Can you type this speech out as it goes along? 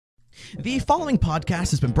The following podcast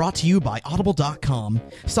has been brought to you by Audible.com.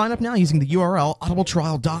 Sign up now using the URL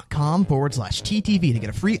audibletrial.com/TTV to get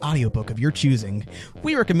a free audiobook of your choosing.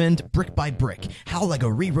 We recommend Brick by Brick, How LEGO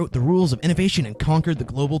Rewrote the Rules of Innovation and Conquered the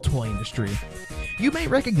Global Toy Industry. You may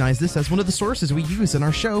recognize this as one of the sources we use in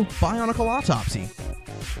our show, Bionicle Autopsy.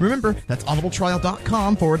 Remember, that's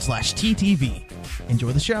audibletrial.com/TTV.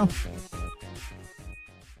 Enjoy the show.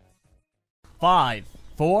 5,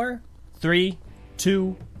 4, 3,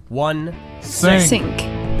 2, 1, Sync.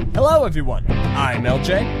 Hello everyone, I'm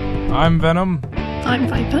LJ. I'm Venom. I'm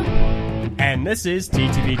Viper. And this is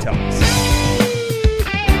TTV Talks.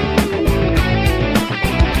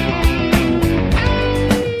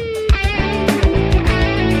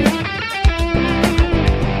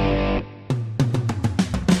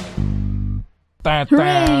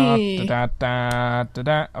 Hooray!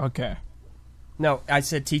 Okay. No, I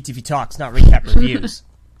said TTV Talks, not recap reviews.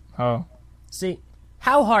 Oh. See,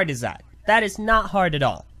 how hard is that? That is not hard at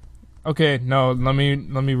all. Okay, no, let me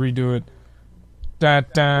redo it.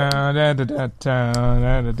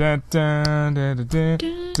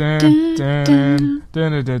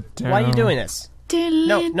 Why are you doing this?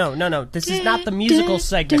 No. This is not the musical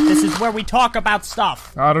segment. This is where we talk about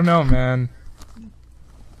stuff. I don't know, man.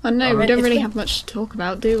 Oh no, we don't really have much to talk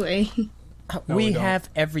about, do we? We have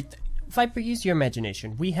everything. Viper, use your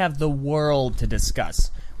imagination. We have the world to discuss.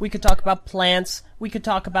 We could talk about plants, we could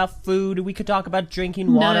talk about food, we could talk about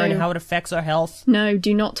drinking water and how it affects our health. No,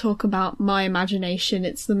 do not talk about my imagination.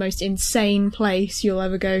 It's the most insane place you'll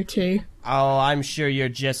ever go to. Oh, I'm sure you're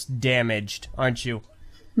just damaged, aren't you?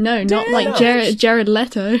 No, not like Jared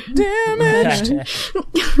Leto. But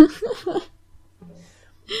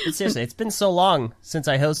seriously, it's been so long since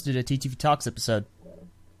I hosted a TTV Talks episode.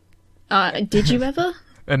 Did you ever?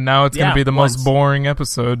 And now it's going to be the most boring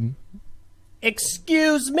episode.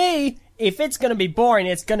 Excuse me! If it's going to be boring,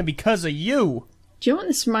 it's going to be because of you! Do you know what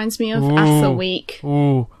this reminds me of? Ather Week.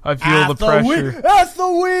 Ooh, I feel the pressure.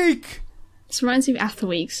 Ather Week! This reminds me of Ather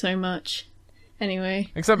Week so much.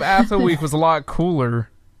 Anyway. Except Ather Week was a lot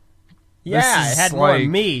cooler. Yeah, it had more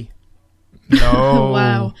me. No.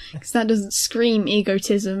 Wow. Because that doesn't scream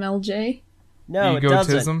egotism, LJ. No, it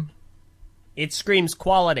doesn't. It screams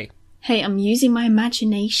quality. Hey, I'm using my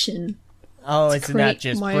imagination. Oh, it's not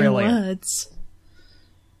just my brilliant. Own words.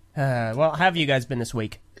 Well, how have you guys been this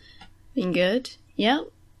week? Been good. Yep.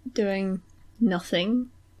 Doing nothing.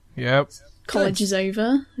 Yep. College is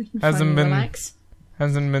over. I can finally relax.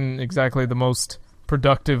 Hasn't been exactly the most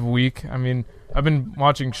productive week. I mean, I've been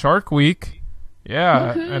watching Shark Week.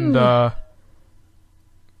 Yeah, and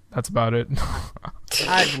that's about it.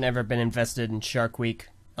 I've never been invested in Shark Week,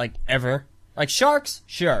 like ever. Like sharks,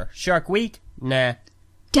 sure. Shark Week, nah.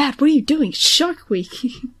 Dad, what are you doing? Shark Week.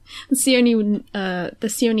 That's the only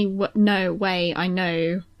way I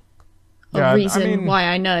know. Why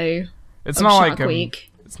I know. It's not Shark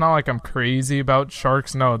Week. It's not like I'm crazy about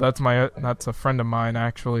sharks. No, that's a friend of mine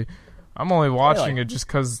actually. I'm only watching it just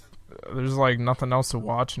because there's like nothing else to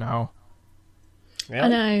watch now. Really? I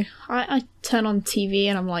know. I turn on TV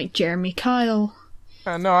and I'm like Jeremy Kyle.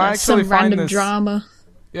 No, I actually some find random drama.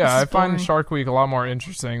 Yeah, I find Shark Week a lot more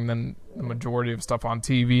interesting than the majority of stuff on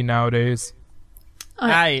TV nowadays.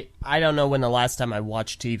 I don't know when the last time I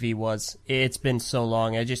watched TV was. It's been so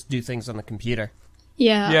long. I just do things on the computer.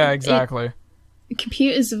 Yeah. Yeah, exactly.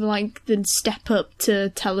 Computers have like the step up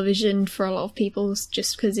to television for a lot of people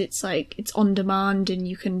just because it's like it's on demand and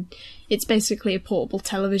it's basically a portable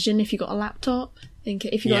television if you got a laptop.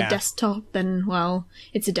 If you got a desktop, then well,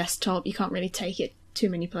 it's a desktop. You can't really take it too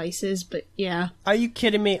many places, but yeah. Are you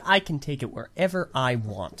kidding me? I can take it wherever I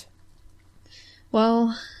want.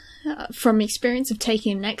 Well, from experience of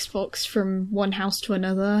taking an Xbox from one house to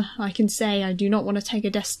another, I can say I do not want to take a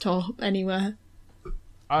desktop anywhere.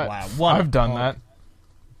 I've done that.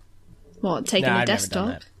 What, taking a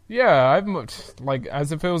desktop? Yeah, I've moved, like,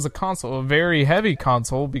 as if it was a console, a very heavy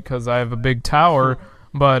console, because I have a big tower,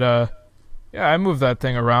 but, yeah, I move that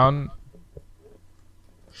thing around.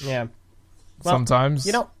 Yeah. Well, sometimes.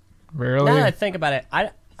 You know, rarely. Now that I think about it,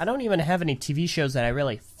 I don't even have any TV shows that I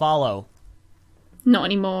really follow. Not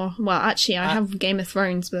anymore. Well, actually, I have Game of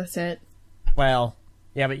Thrones, but that's it. Well,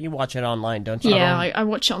 yeah, but you watch it online, don't you? Yeah, I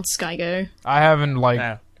watch it on Sky Go. I haven't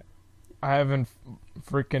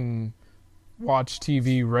freaking watched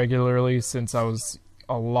TV regularly since I was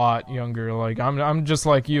a lot younger. Like, I'm just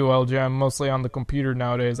like you, LJ. I'm mostly on the computer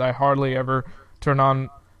nowadays. I hardly ever turn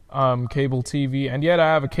on cable TV, and yet I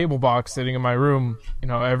have a cable box sitting in my room,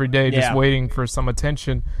 every day, just waiting for some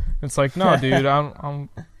attention. It's like, no, dude, I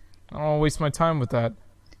don't waste my time with that.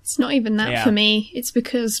 It's not even that for me. It's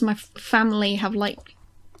because my family have like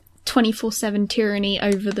 24/7 tyranny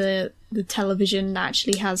over the television that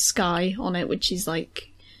actually has Sky on it, which is like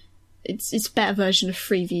it's a better version of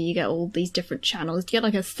Freeview. You get all these different channels. You get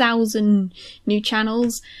like 1,000 new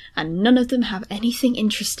channels, and none of them have anything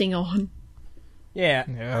interesting on.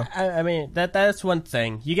 Yeah. I mean, that's one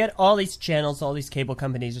thing. You get all these channels, all these cable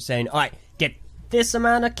companies are saying, all right, get this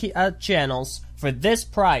amount of channels for this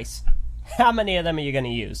price. How many of them are you going to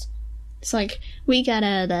use? It's like, we got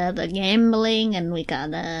the gambling, and we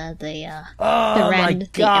got the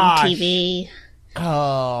MTV.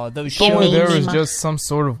 Oh, those If only shows. there was just some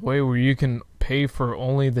sort of way where you can pay for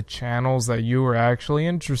only the channels that you were actually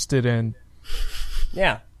interested in.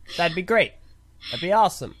 Yeah, that'd be great. That'd be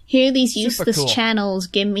awesome. Here are these Super useless cool. channels.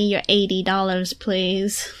 Give me your $80,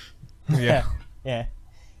 please. Yeah. Yeah.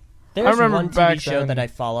 There's remember one back TV show then- that I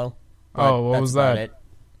follow. Oh, what that's was about that? it.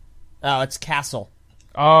 Oh, it's Castle.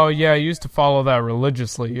 Oh, yeah, I used to follow that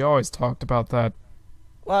religiously. You always talked about that.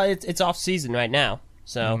 Well, it's off season right now,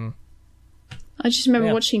 so I just remember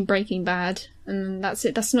Yeah. watching Breaking Bad, and that's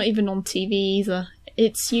it. That's not even on TV either.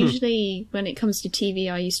 It's usually, when it comes to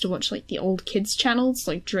TV, I used to watch like the old kids channels,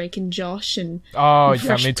 like Drake and Josh, and Oh, yeah,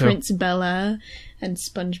 Fresh me too. Prince of Bel-Air, and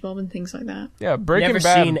SpongeBob, and things like that. Yeah, Breaking never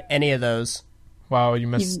Bad. seen any of those. Wow, you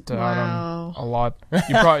missed out wow. on a lot. You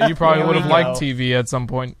probably There would we have liked go. TV at some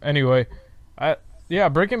point. Anyway, yeah,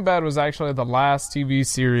 Breaking Bad was actually the last TV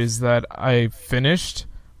series that I finished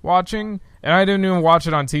watching, and I didn't even watch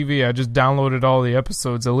it on TV. I just downloaded all the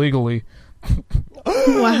episodes illegally.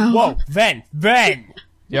 Wow. Whoa, Ven!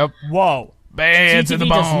 Yep, Whoa. banned to the TTV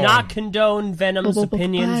bone. does not condone Venom's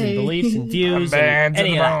opinions and beliefs and views and Banned to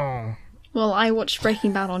any the of that. bone. Well, I watched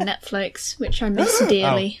Breaking Bad on Netflix, which I miss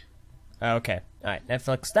dearly. Okay. Alright,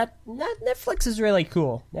 Netflix. Netflix is really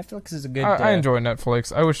cool. Netflix is a good... I enjoy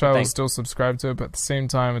Netflix. I wish I thing. was still subscribed to it, but at the same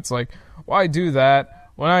time, it's like, why do that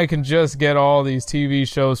when I can just get all these TV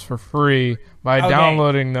shows for free by Okay.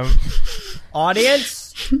 downloading them?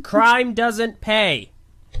 Audience, crime doesn't pay.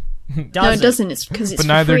 No, it doesn't. It's because it's But for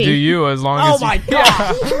neither free. do you, as long Oh as my you...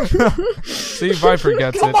 god! See, Viper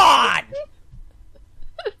gets Come it. on!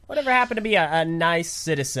 Whatever happened to be a nice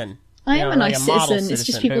citizen? I You am know, a nice like a model citizen. It's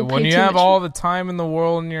just citizen. people When pay you too have much. all the time in the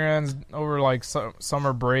world in your hands over like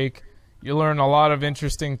summer break, you learn a lot of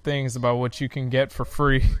interesting things about what you can get for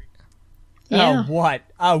free. Yeah. Oh, what?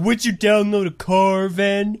 Would you download a car,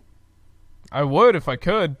 Ven? I would if I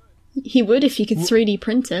could. He would if you could 3D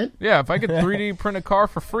print it. Yeah, if I could 3D print a car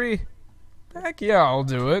for free, heck yeah, I'll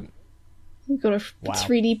do it. You've got to Wow.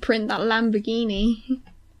 3D print that Lamborghini.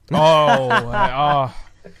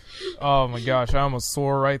 Oh my gosh, I almost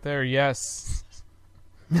swore right there. Yes.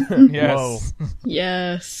 Yes. Whoa.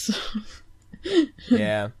 Yes.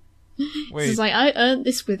 Yeah. Wait, It's like, I earned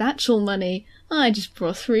this with actual money. I just bought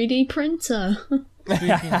a 3D printer.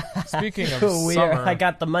 speaking of Weird. summer, I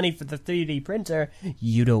got the money for the 3D printer.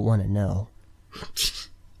 You don't want to know.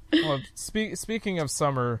 well, speaking of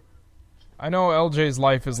summer, I know LJ's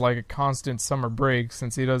life is like a constant summer break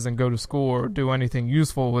since he doesn't go to school or do anything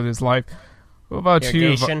useful with his life. What about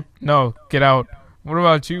Irrigation? you? No, get out. What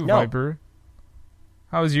about you, No. Viper?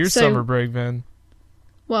 How's your So- summer break been?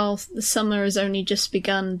 Well, the summer has only just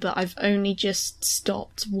begun, but I've only just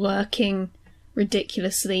stopped working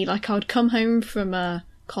ridiculously. Like, I would come home from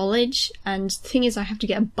college, and the thing is, I have to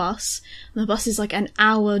get a bus, and the bus is like an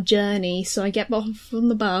hour journey, so I get off from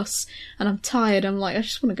the bus, and I'm tired. I'm like, I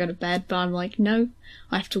just want to go to bed, but I'm like, no,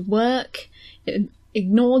 I have to work,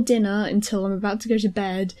 ignore dinner until I'm about to go to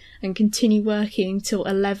bed, and continue working till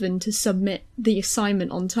 11 to submit the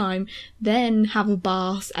assignment on time, then have a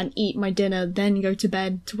bath and eat my dinner, then go to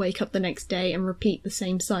bed to wake up the next day and repeat the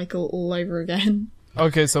same cycle all over again.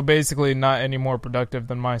 Okay, so basically not any more productive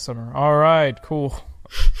than my summer. All right, cool.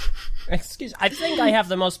 Excuse. I think I have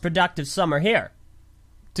the most productive summer here.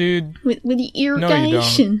 Dude, With the you don't.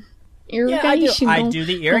 irrigation. Yeah, I do. Irrigation. I don't- do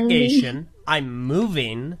the only- irrigation. I'm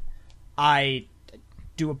moving. I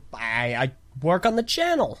work on the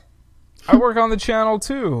channel. I work on the channel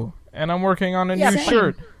too, and I'm working on a Yeah, new same.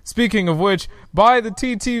 shirt. Speaking of which, buy the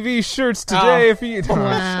TTV shirts today if you...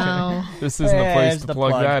 Wow. This isn't the place There's to the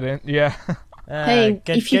plug plug. that in. Yeah. Hey,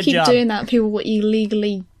 Good, if you good keep job. doing that, people will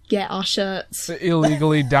illegally get our shirts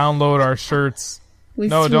Illegally download our shirts. with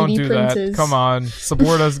No, 3D don't do printers. that. Come on.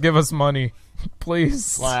 Support us. Give us money.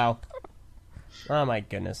 Please. Wow. Oh my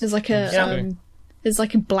goodness. There's like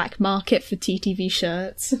a black market for TTV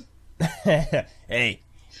shirts. Hey,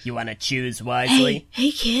 you want to choose wisely?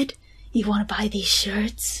 Hey kid, you want to buy these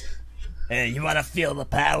shirts? Hey, you want to feel the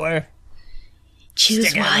power? Choose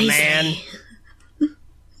Stick it in, wisely. man.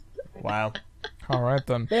 Wow. All right,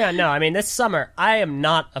 then. Yeah, no, I mean, this summer, I am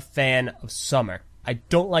not a fan of summer. I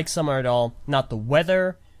don't like summer at all. Not the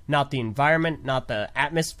weather, not the environment, not the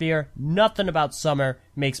atmosphere. Nothing about summer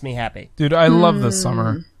makes me happy. Dude, I love the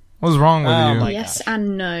summer. What's wrong with Oh you? my Yes gosh.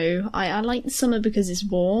 and no. I like the summer because it's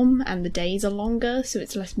warm and the days are longer, so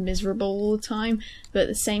it's less miserable all the time. But at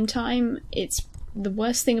the same time, it's the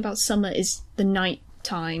worst thing about summer is the night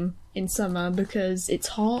time in summer because it's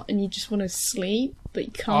hot and you just want to sleep, but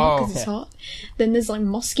you can't because it's hot. Then there's like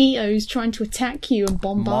mosquitoes trying to attack you and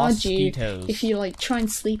bombard you if you like try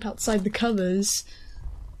and sleep outside the covers.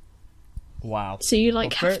 Wow. So you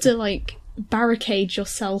like have to like barricade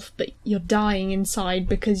yourself, but you're dying inside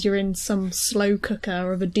because you're in some slow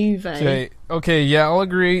cooker of a duvet. Okay, yeah, I'll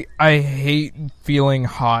agree. I hate feeling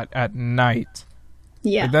hot at night.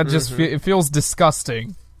 Yeah, Like, that just it feels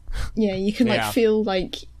disgusting. yeah, you can like feel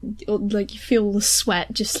like you feel the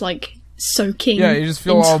sweat just like soaking. Yeah, you just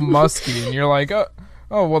feel all musky, and you're like,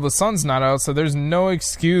 oh, well, the sun's not out, so there's no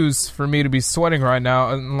excuse for me to be sweating right now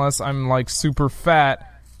unless I'm like super fat.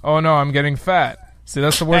 Oh no, I'm getting fat. See,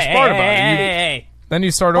 that's the worst part about it. Then you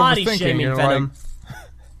start Body overthinking. shaming, You're Venom. like,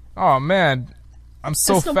 oh man, I'm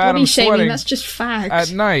so That's not fat. body I'm shaming. sweating That's just fact.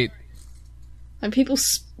 at night. And people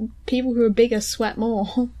who are bigger sweat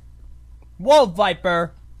more. Whoa,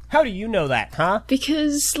 Viper! How do you know that, huh?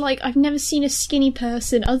 Because like I've never seen a skinny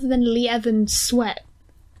person other than Lee Evans sweat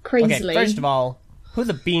crazily. Okay, first of all, who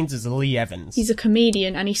the beans is Lee Evans? He's a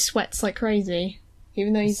comedian and he sweats like crazy,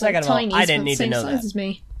 even though he's like Second of all, tiny. I He's didn't about the need to same know size that. as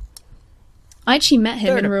me. I actually met him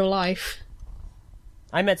Third in of- real life.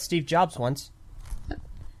 I met Steve Jobs once.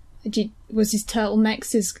 Was his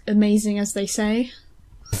turtlenecks as amazing as they say?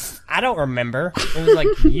 I don't remember. It was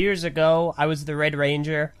like years ago. I was the Red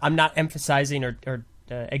Ranger. I'm not emphasizing or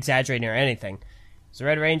exaggerating or anything. It's the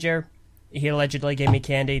Red Ranger. He allegedly gave me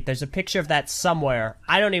candy. There's a picture of that somewhere.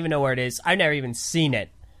 I don't even know where it is. I've never even seen it.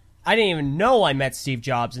 I didn't even know I met Steve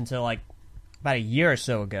Jobs until like about a year or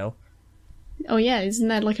so ago. Oh yeah, isn't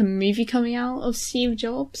there like a movie coming out of Steve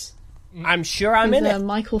Jobs? I'm sure I'm With, in it.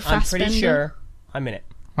 Michael I'm Fassbender? pretty sure I'm in it.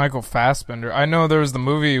 Michael Fassbender. I know there was the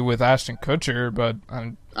movie with Ashton Kutcher, but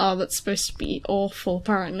Oh, that's supposed to be awful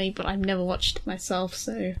apparently, but I've never watched it myself,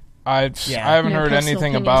 so I haven't No heard personal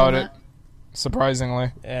anything opinions about on it. that.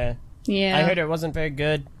 Surprisingly, yeah. I heard it wasn't very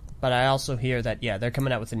good, but I also hear that they're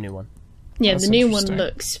coming out with a new one. Yeah, That's the new one interesting.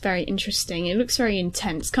 looks very interesting. It looks very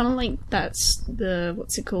intense, kind of like that's the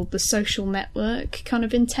The Social Network kind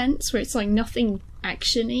of intense, where it's like nothing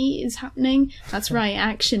action-y is happening. That's right,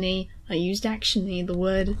 action-y. I used action-y, the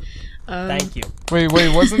word. Thank you. wait,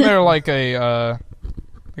 wasn't there like a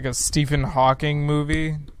Stephen Hawking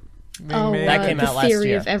movie? being made? That came The out last Theory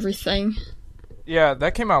year. of Everything. Yeah,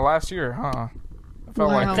 that came out last year, huh? I felt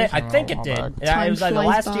Wow. like it I came think out it a did. while back. Yeah, it was either flies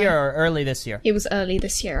last by. year or early this year. It was early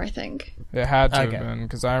this year, I think. It had to Okay. have been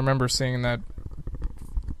because I remember seeing that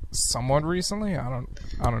somewhat recently. I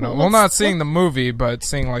don't know. Well, Well, not let's- seeing the movie, but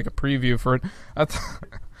seeing like a preview for it.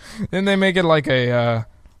 Didn't they make it like a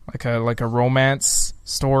romance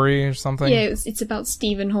story or something? Yeah, it's about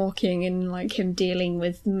Stephen Hawking and like him dealing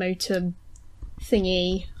with motor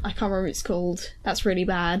thingy. I can't remember what it's called. That's really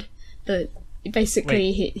bad. But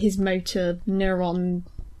basically, his motor neuron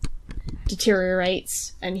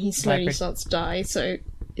deteriorates and he slowly Viper- starts to die. So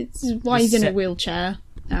it's why The he's in a set- wheelchair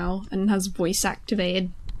now and has voice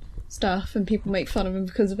activated stuff, and people make fun of him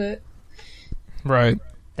because of it. Right.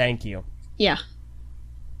 Thank you. Yeah,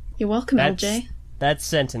 you're welcome, LJ. That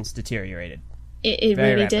sentence deteriorated. It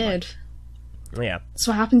very really rapidly. did. Yeah. That's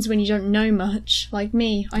what happens when you don't know much. Like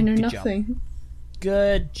me, I know Good job. nothing.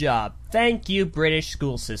 Good job. Thank you, British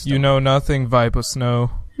school system. You know nothing, Viper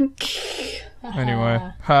Snow. Anyway,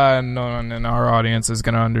 no one in our audience is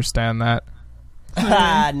gonna understand that.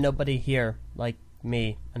 Nobody here, like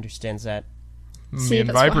me, understands that. See, Me and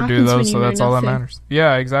that's what Viper do happens though, when so you know that's all that nothing. matters.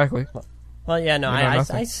 Yeah, exactly. Well, yeah, no, You know I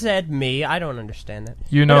nothing. said me. I don't understand that.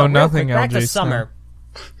 You But know no, real nothing, quick, back LJ to Snow. summer.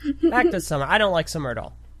 Back to summer. I don't like summer at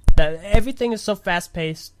all. Everything is so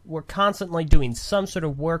fast-paced. We're constantly doing some sort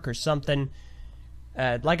of work or something.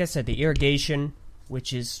 Like I said, the irrigation,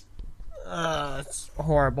 which is it's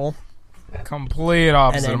horrible. Complete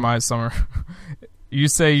opposite then- of my summer. You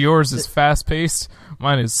say yours is fast paced,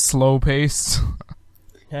 mine is slow paced.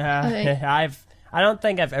 I don't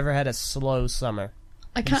think I've ever had a slow summer.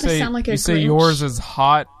 I kind of sound like a you say Grinch. yours is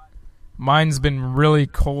hot, mine's been really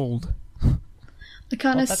cold. I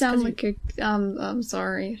kind Well, of that's sound 'cause like a. I'm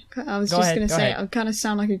sorry. I was Go just ahead, gonna go say ahead. I kind of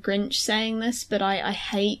sound like a Grinch saying this, but I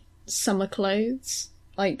hate summer clothes.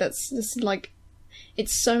 Like that's like,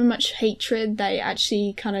 it's so much hatred that it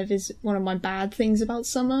actually kind of is one of my bad things about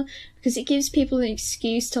summer, because it gives people an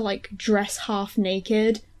excuse to like dress half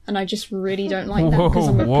naked, and I just really don't like that because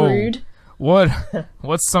I'm a Whoa. prude.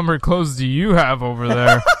 What summer clothes do you have over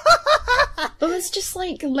there? Well, there's just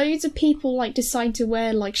like loads of people like decide to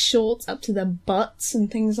wear like shorts up to their butts and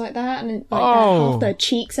things like that, and like half their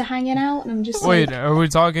cheeks are hanging out, and I'm just wait. like, Are we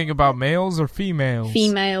talking about males or females?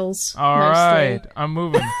 females. All mostly. right, I'm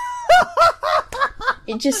moving.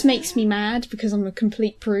 It just makes me mad because I'm a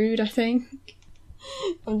complete prude, I think.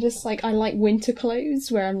 I'm just like, I like winter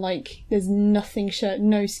clothes where I'm like, there's nothing,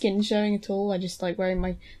 no skin showing at all. I just like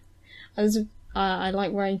wearing I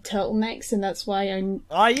like wearing turtlenecks, and that's why I'm...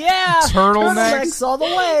 Oh, yeah! Turtlenecks all the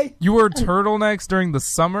way! You wear turtlenecks during the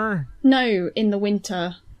summer? No, in the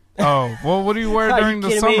winter. Oh, well, what do you wear during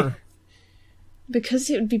the summer? Me? Because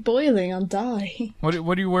it would be boiling, I'll die. What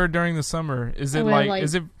do you wear during the summer? Is it like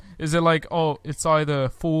is it like, oh, it's either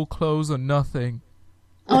full clothes or nothing?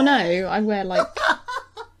 Oh no, I wear like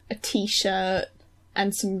a t-shirt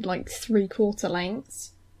and some like 3/4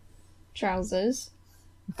 lengths trousers.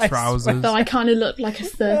 Trousers. Though I kind of look like a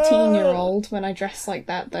 13-year-old when I dress like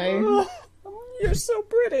that, though. You're so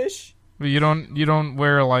British. But you don't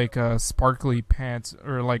wear like sparkly pants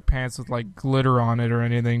or like pants with like glitter on it or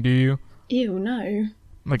anything, do you? Ew, no.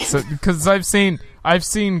 Like, because I've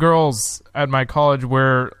seen girls at my college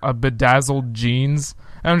wear bedazzled jeans,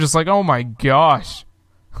 and I'm just like, oh my gosh,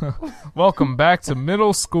 welcome back to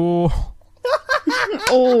middle school.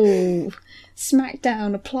 Oh,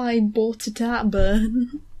 Smackdown, apply water to that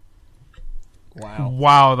burn.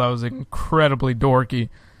 Wow, that was incredibly dorky.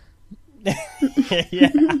 Yeah.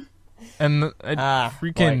 And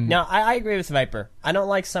freaking... No, I agree with Viper. I don't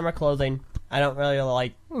like summer clothing. I don't really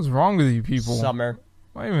like What's wrong with you people? summer.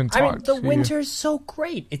 Why even I talk mean, the to winter is so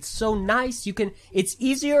great. It's so nice. It's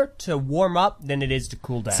easier to warm up than it is to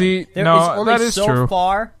cool down. See, There no, is only that is so true.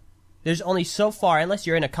 far. There's only so far, unless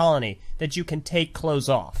you're in a colony, that you can take clothes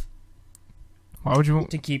off Why would you...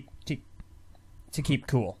 to keep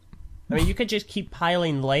cool. I mean, you could just keep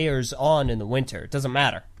piling layers on in the winter. It doesn't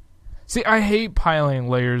matter. See, I hate piling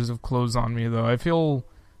layers of clothes on me, though. I feel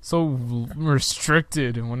so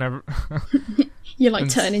restricted whenever... You like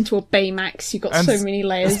turn into a Baymax. You've got so many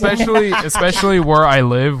layers. Especially where I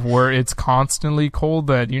live, where it's constantly cold,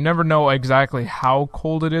 that you never know exactly how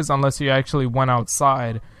cold it is unless you actually went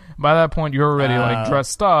outside. By that point, you're already like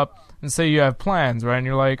dressed up, and say you have plans, right? And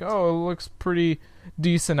you're like, oh, it looks pretty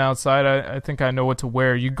decent outside. I think I know what to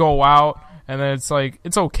wear. You go out, and then it's like,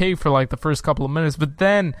 it's okay for like the first couple of minutes, but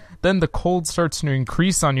then the cold starts to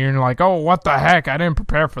increase on you, and you're like, oh, what the heck? I didn't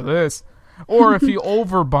prepare for this. Or if you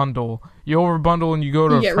overbundle and you go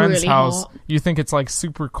to a friend's really house, hot. you think it's like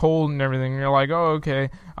super cold and everything. And you're like, oh, okay,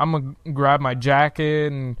 I'm going to grab my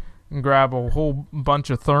jacket and grab a whole bunch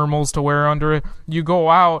of thermals to wear under it. You go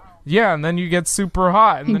out, yeah, and then you get super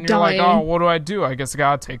hot. And then you're like, oh, what do? I guess I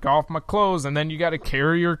got to take off my clothes. And then you got to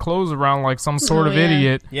carry your clothes around like some sort of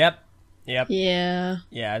idiot. Yep. Yeah.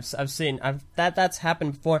 Yeah, I've seen that's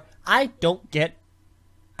happened before. I don't get.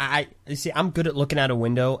 You see, I'm good at looking out a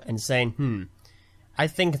window and saying, I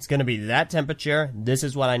think it's going to be that temperature. This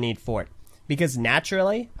is what I need for it. Because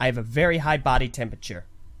naturally, I have a very high body temperature.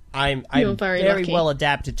 I'm very lucky. well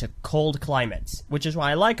adapted to cold climates, which is why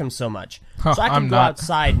I like them so much. Huh, So I can I'm go not.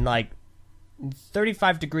 outside in like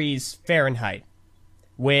 35 degrees Fahrenheit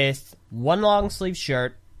with one long sleeve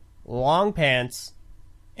shirt, long pants,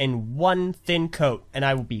 and one thin coat, and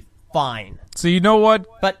I will be fine. So you know what?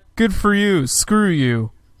 But Good for you. Screw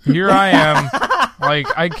you. Here I am. Like,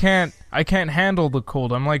 I can't handle the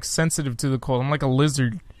cold. I'm like sensitive to the cold. I'm like a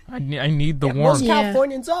lizard. I need the warmth. most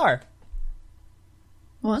Californians are.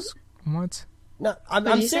 What? What? No, I'm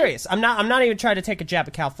you say? serious. I'm not even trying to take a jab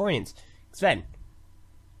at Californians. Sven,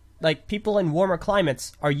 like people in warmer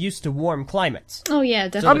climates are used to warm climates. Oh yeah, I'm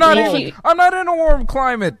definitely. not in a warm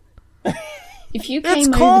climate. If you It's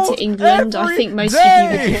came over cold to England, I every think most day.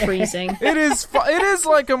 of you would be freezing. It is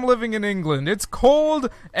like I'm living in England. It's cold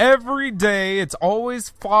every day. It's always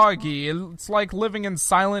foggy. It's like living in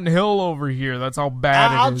Silent Hill over here. That's how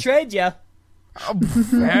bad I'll it is. trade you.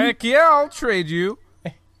 Heck yeah, I'll trade you.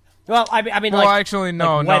 Well, I mean, Well, like, actually,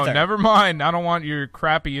 no, like no, weather. never mind. I don't want your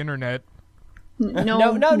crappy internet. No,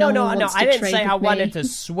 No. one wants I to didn't trade say I with wanted me. to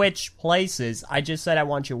switch places. I just said I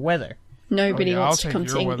want your weather. Nobody Oh, yeah, I'll wants to take come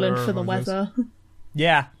to your weather England for the over this. weather.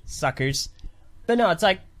 Yeah, suckers. But no, it's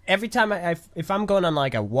like every time if I'm going on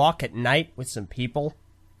like a walk at night with some people,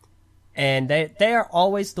 and they are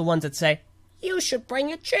always the ones that say, you should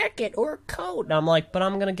bring a jacket or a coat. And I'm like, but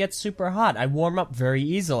I'm going to get super hot. I warm up very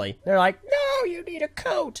easily. They're like, no, you need a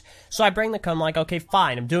coat. So I bring the coat. I'm like, okay,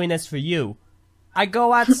 fine. I'm doing this for you. I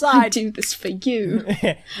go I outside. do this for you.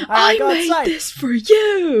 I I go made outside. this for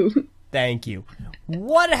you. Thank you.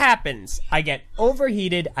 What happens? I get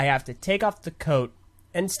overheated. I have to take off the coat.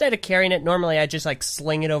 Instead of carrying it, normally I just like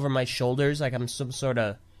sling it over my shoulders like I'm some sort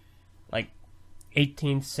of like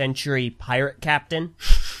 18th century pirate captain.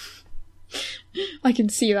 I can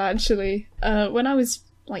see that, actually. When I was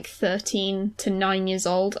like 13 to 9 years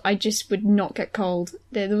old, I just would not get cold.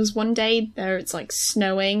 There was one day there, it's like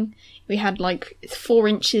snowing. We had like 4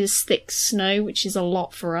 inches thick snow, which is a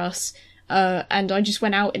lot for us. And I just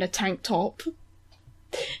went out in a tank top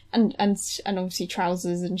and obviously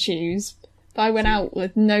trousers and shoes. But I went out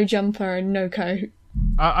with no jumper and no coat.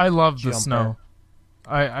 I love the snow.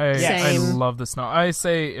 I Same. love the snow. I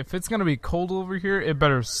say if it's gonna be cold over here, it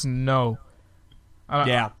better snow.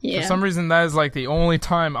 Yeah. For some reason, that is like the only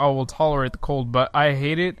time I will tolerate the cold. But I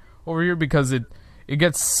hate it over here because it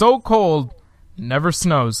gets so cold, never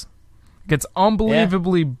snows. It gets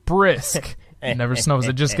unbelievably brisk. It never snows.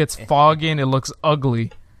 It just gets foggy and it looks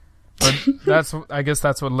ugly. But I guess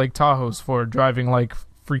that's what Lake Tahoe's for, driving like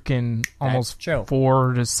freaking almost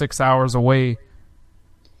 4 to 6 hours away.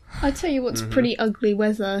 I tell you what's pretty ugly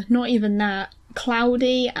weather. Not even that.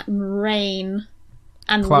 Cloudy and rain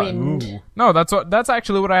and wind. Ooh. No, that's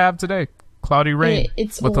actually what I have today. Cloudy rain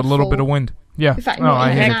It's with a little bit of wind. Yeah. In fact, no, not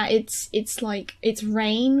I even hate that. It's like it's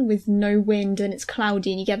rain with no wind and it's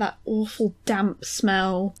cloudy and you get that awful damp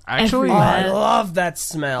smell. Actually, Oh, I everywhere. love that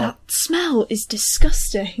smell. That smell is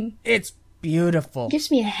disgusting. It's beautiful. It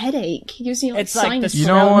gives me a headache. It gives me like It's like the sinus. You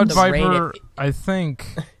smell know of what, the rain, Viper?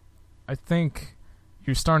 I think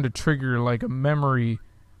you're starting to trigger like a memory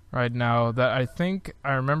right now that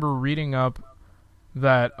I remember reading up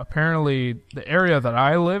that apparently the area that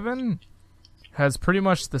I live in has pretty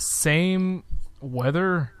much the same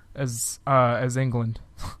weather as England.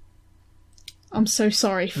 I'm so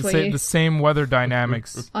sorry for you. The same weather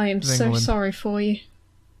dynamics. I am as so England. sorry for you.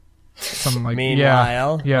 Something like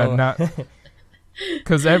Meanwhile, not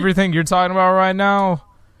because everything you're talking about right now,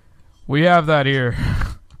 we have that here.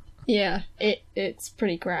 Yeah, it's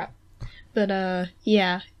pretty crap. But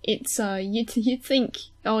yeah, it's you'd think,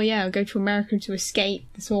 oh yeah, I'll go to America to escape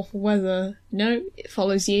this awful weather. No, it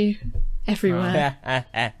follows you everywhere.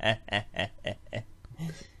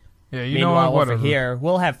 Yeah, you know meanwhile, what? over Whatever. here,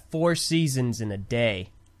 we'll have 4 seasons in a day.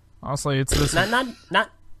 Honestly, it's this.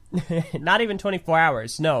 Not even 24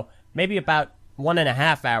 hours. No, maybe about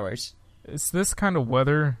 1.5 hours. It's this kind of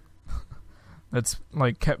weather that's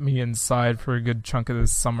like kept me inside for a good chunk of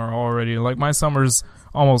this summer already. Like my summer's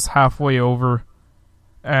almost halfway over,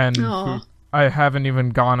 and Aw. I haven't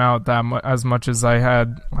even gone out as much as I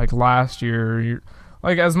had like last year,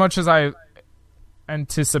 like as much as I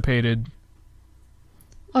anticipated.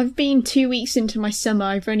 I've been 2 weeks into my summer.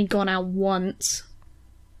 I've only gone out once.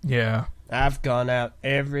 Yeah, I've gone out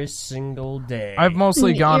every single day. I've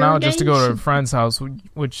mostly gone out just to go to a Irrigation. friend's house,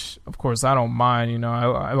 which of course I don't mind. You know,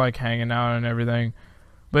 I like hanging out and everything,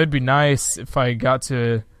 but it'd be nice if I got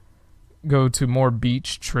to go to more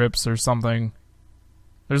beach trips or something.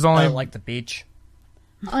 There's only I don't like the beach.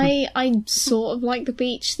 I sort of like the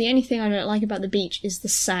beach. The only thing I don't like about the beach is the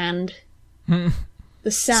sand. The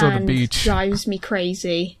sand beach. drives me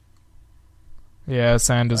crazy. yeah,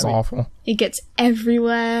 sand is awful. It gets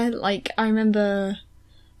everywhere. Like, I remember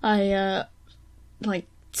like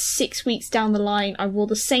 6 weeks down the line, I wore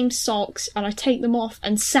the same socks and I take them off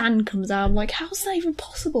and sand comes out. I'm like, how's that even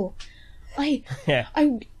possible? I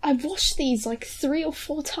washed these like 3 or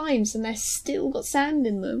 4 times and they're still got sand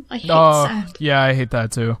in them. I hate sand. Yeah, I hate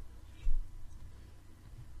that too.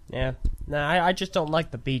 Yeah. No, I just don't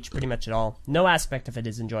like the beach pretty much at all. No aspect of it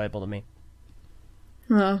is enjoyable to me.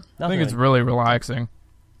 Well, I think it's really relaxing.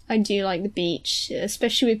 I do like the beach,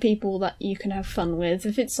 especially with people that you can have fun with.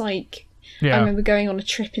 If it's like, I Yeah, remember going on a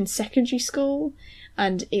trip in secondary school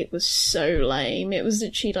and it was so lame. It was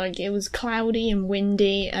literally like, it was cloudy and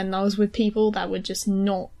windy and I was with people that were just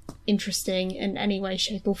not interesting in any way,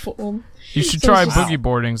 shape or form. you should So try it's just- boogie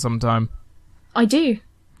boarding sometime. I do.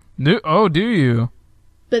 Do you?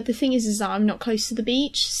 But the thing is that I'm not close to the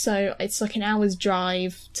beach, so it's like an hour's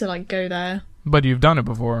drive to like go there. But you've done it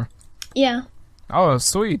before. Yeah, Oh,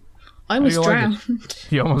 sweet. I almost you like it? drowned.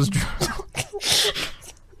 You almost drowned.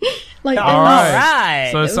 Like All right.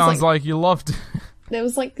 So it was sounds like- like you loved it. there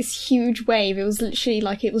was like this huge wave. It was literally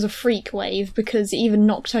like it was a freak wave because it even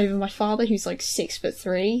knocked over my father, who's like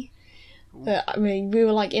 6'3". But I mean, we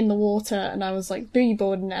were like in the water, and I was like boogie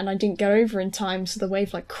boarding, and I didn't go over in time, so the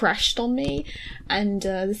wave like crashed on me. And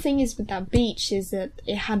the thing is with that beach is that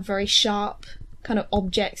it had very sharp kind of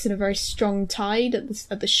objects and a very strong tide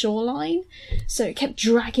at the shoreline, so it kept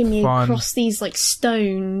dragging me Fun. across these like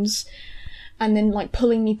stones. And then like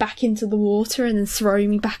pulling me back into the water and then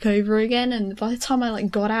throwing me back over again. And by the time I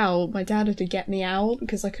like got out, my dad had to get me out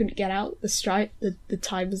because I couldn't get out. The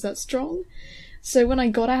tide was that strong. So when I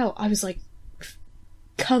got out, I was like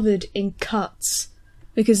covered in cuts.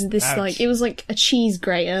 because of this, Ouch. like, it was like a cheese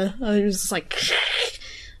grater. It was just like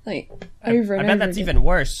over and I bet over that's again. even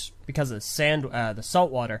worse because of the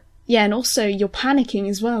salt water. Yeah, and also you're panicking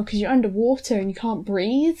as well because you're underwater and you can't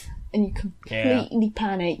breathe, and you completely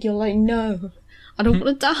panic. You're like, no, I don't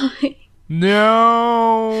want to die.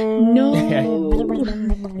 No. No.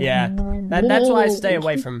 Yeah, that's why I stay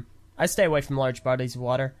away from large bodies of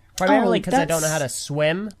water. Primarily because I don't know how to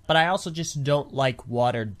swim, but I also just don't like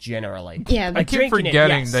water generally. Yeah, I keep drinking it,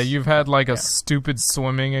 forgetting yes. that you've had like a stupid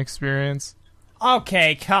swimming experience.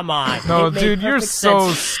 Okay, come on. No, It made dude, you're perfect so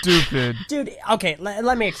sense. stupid. Dude, okay,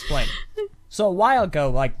 let me explain. So a while ago,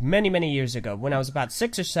 like many years ago, when I was about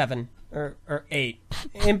 6 or 7 or 8,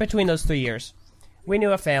 in between those 3 years, we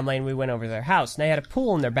knew a family and we went over to their house, and they had a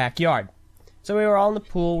pool in their backyard. So we were all in the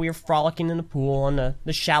pool, we were frolicking in the pool on the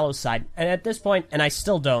shallow side, and at this point, and I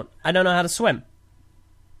still don't know how to swim.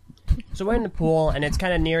 So we're in the pool, and it's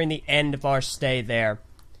kind of nearing the end of our stay there.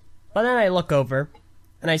 But then I look over,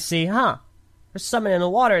 and I see, there's something in the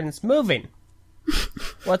water and it's moving.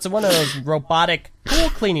 Well, it's one of those robotic pool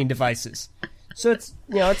cleaning devices. So it's,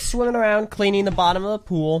 it's swimming around cleaning the bottom of the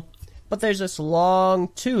pool, but there's this long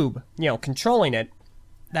tube, controlling it,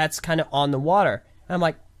 that's kind of on the water. And I'm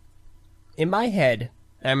like, in my head,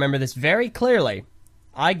 and I remember this very clearly,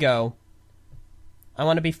 I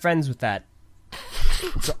want to be friends with that.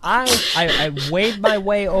 So I wade my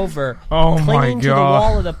way over, clinging to the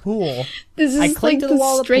wall of the pool. This I is cling like to the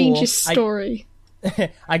wall the of the pool. strangest story.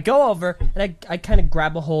 I go over and I kind of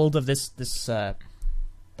grab a hold of this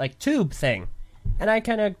like tube thing, and I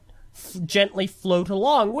kind of gently float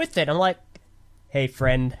along with it. I'm like, "Hey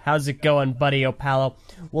friend, how's it going, buddy Opalo?"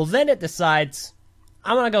 Well, then it decides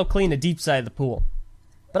I'm gonna go clean the deep side of the pool,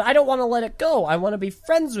 but I don't want to let it go. I want to be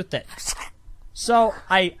friends with it. So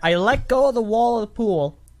I let go of the wall of the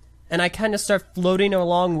pool, and I kind of start floating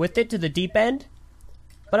along with it to the deep end,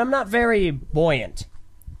 but I'm not very buoyant.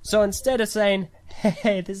 So instead of saying,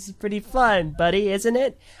 "Hey, this is pretty fun, buddy, isn't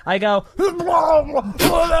it?" I go,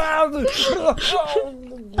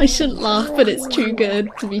 I shouldn't laugh, but it's too good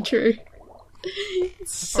to be true.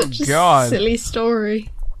 It's such a silly story.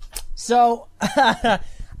 So,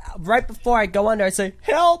 right before I go under, I say,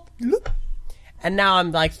 "Help!" And now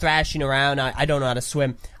I'm like thrashing around. I don't know how to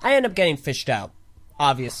swim. I end up getting fished out,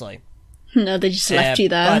 obviously. No, they just left you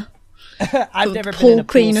there. But I've never The been in a pool pool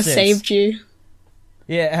cleaner since. saved you.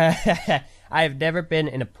 Yeah, I have never been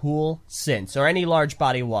in a pool since, or any large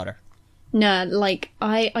body of water. No, like,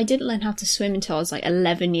 I didn't learn how to swim until I was like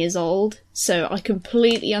 11 years old, so I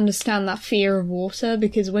completely understand that fear of water,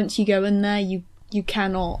 because once you go in there, you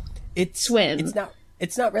cannot swim.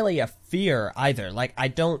 It's not really a fear either. Like,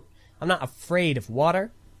 I'm not afraid of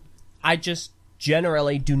water. I just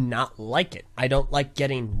generally do not like it. I don't like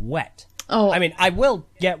getting wet. Oh, I mean, I will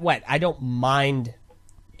get wet. I don't mind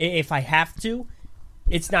if I have to.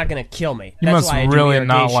 It's not going to kill me. You That's must why I do really irrigation.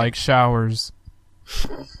 not like showers.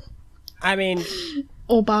 I mean,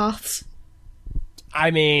 or baths.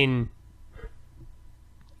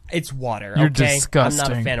 it's water. You're okay? disgusting.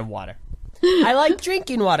 I'm not a fan of water. I like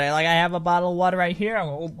drinking water. Like, I have a bottle of water right here.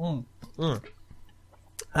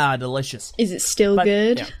 Delicious. Is it still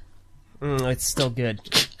good? Yeah. It's still good.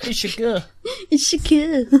 It's good. It's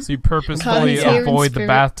good. So you purposefully avoid the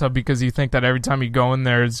bathtub because you think that every time you go in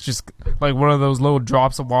there, it's just like one of those little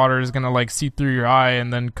drops of water is gonna like seep through your eye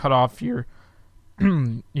and then cut off your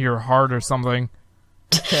your heart or something.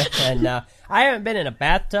 And I haven't been in a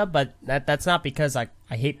bathtub, but that's not because I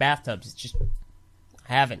hate bathtubs. It's just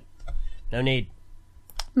I haven't. No need.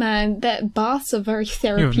 Man, that baths are very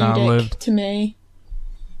You have not therapeutic lived. to me.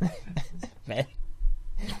 Man.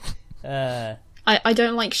 I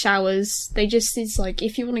don't like showers. It's like,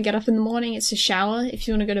 if you want to get up in the morning, it's a shower. If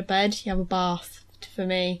you want to go to bed, you have a bath. For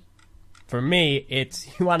me. For me, it's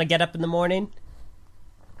you want to get up in the morning?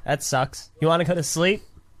 That sucks. You want to go to sleep?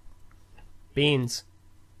 Beans.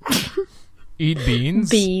 Eat beans?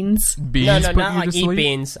 Beans. Beans No, put not you like to eat sleep?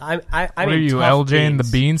 beans. I'm What are you, tough LJ in the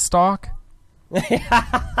beans. beanstalk?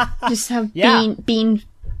 Just have Yeah. bean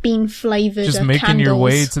flavored Just candles. making your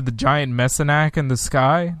way to the giant Messinac in the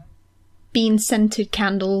sky? Bean scented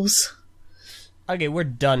candles. Okay, we're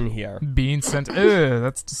done here. Bean scent. Ugh,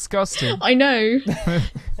 that's disgusting. I know.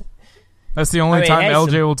 That's the only I mean, time hey,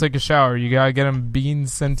 LJ will take a shower. You gotta get him bean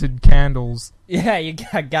scented candles. Yeah, you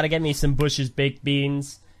gotta get me some Bush's baked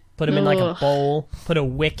beans. Put them in like a Ugh. bowl. Put a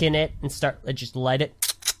wick in it and just light it.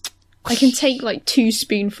 I can take like 2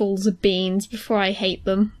 spoonfuls of beans before I hate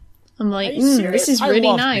them. I'm like, Are you serious? this is I really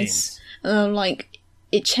love nice. beans. And I'm like,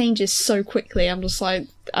 it changes so quickly. I'm just like,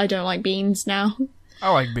 I don't like beans now.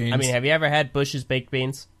 I like beans. I mean, have you ever had Bush's baked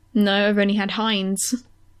beans? No, I've only had Heinz.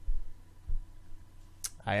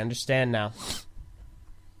 I understand now.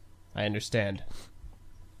 I understand.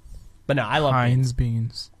 But no, I love Heinz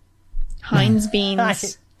beans. Heinz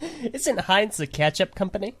beans. Isn't Heinz the ketchup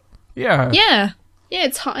company? Yeah. Yeah. Yeah,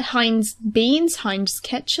 it's Heinz beans, Heinz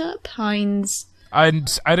ketchup, Heinz... I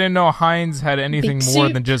didn't know Heinz had anything Big more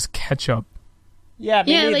soup. than just ketchup. Yeah,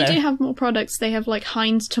 me Yeah, neither. they do have more products. They have, like,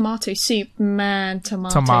 Heinz tomato soup. Man,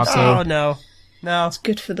 tomato Tomato. soup. Oh, no. No. It's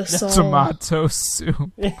good for the soul. Tomato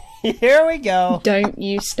soup. Here we go. Don't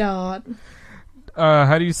you start.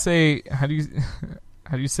 How do you say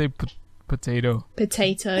potato?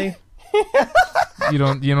 Potato. You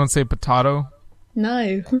don't say potato?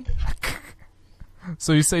 No.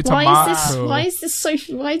 So you say Why tomato.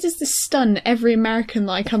 why does this stun every American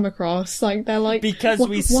that I come across? Like, they're like, Because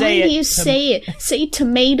we why say do it you say it? Say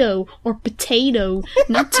tomato or potato,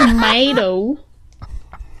 not tomato.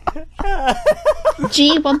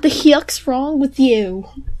 Gee, what the yuck's wrong with you?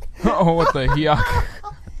 Oh, what the yuck.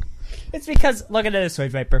 It's because, look at it this way,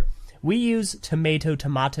 Viper. We use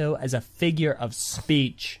tomato as a figure of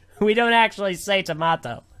speech. We don't actually say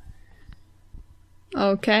tomato.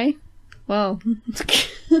 Okay. Well.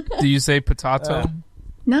 Do you say potato?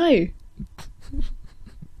 No.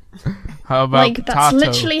 How about Like, potato? that's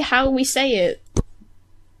literally how we say it.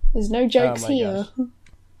 There's no jokes my here.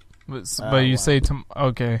 But you say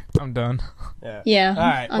okay, I'm done. Yeah, All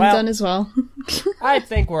right, I'm well- done as well. I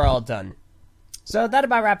think we're all done. So that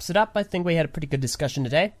about wraps it up. I think we had a pretty good discussion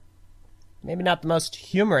today. Maybe not the most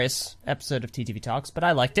humorous episode of TTV Talks, but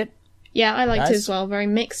I liked it. Yeah, I liked it Guys? as well. Very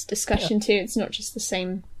mixed discussion too. It's not just the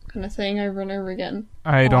same kind of thing over and over again.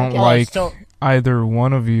 I don't Well, like still- either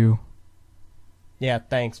one of you. Yeah,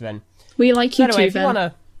 thanks, Ben. We like So you anyway, too, if you Ben.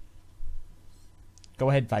 wanna... Go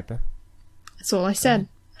ahead, Viper. That's all I said.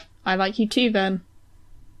 I like you too, Ben.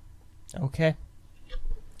 Okay.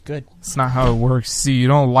 Good. It's not how it works. See, you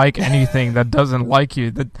don't like anything that doesn't like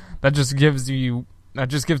you. That just gives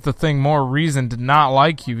the thing more reason to not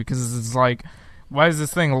like you, because it's like, why does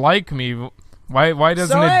this thing like me? Why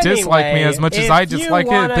doesn't So it dislike me anyway, as much as if I you dislike it?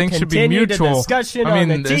 wanna Things should be continue the mutual. discussion I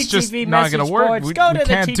mean, on the it's just TTV not gonna message work. boards, We go to the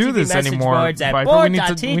can't do TTV this message anymore, boards at Viper. We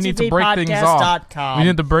need to break things off. board.ttvpodcast.com. We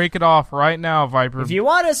need to break it off right now, Viper. If you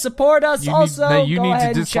want to support us, You also need go to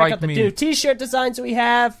ahead and check dislike out the me. new t-shirt designs we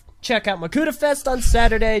have. Check out Makuta Fest on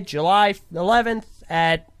Saturday, July 11th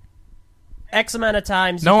at X amount of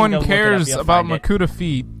times. No You one can go look it up, cares you'll about find it. Makuta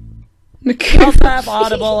feet. We also have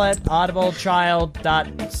Audible at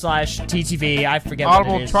audibletrial./TTV. I forget what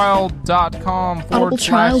it is. Audibletrial.com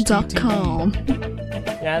Audibletrial.com.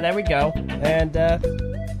 Yeah, there we go. And,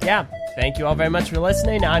 yeah, thank you all very much for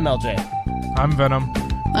listening. I'm LJ. I'm Venom.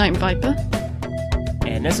 I'm Viper.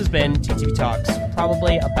 And this has been TTV Talks,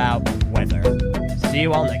 probably about weather. See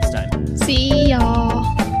you all next time. See y'all.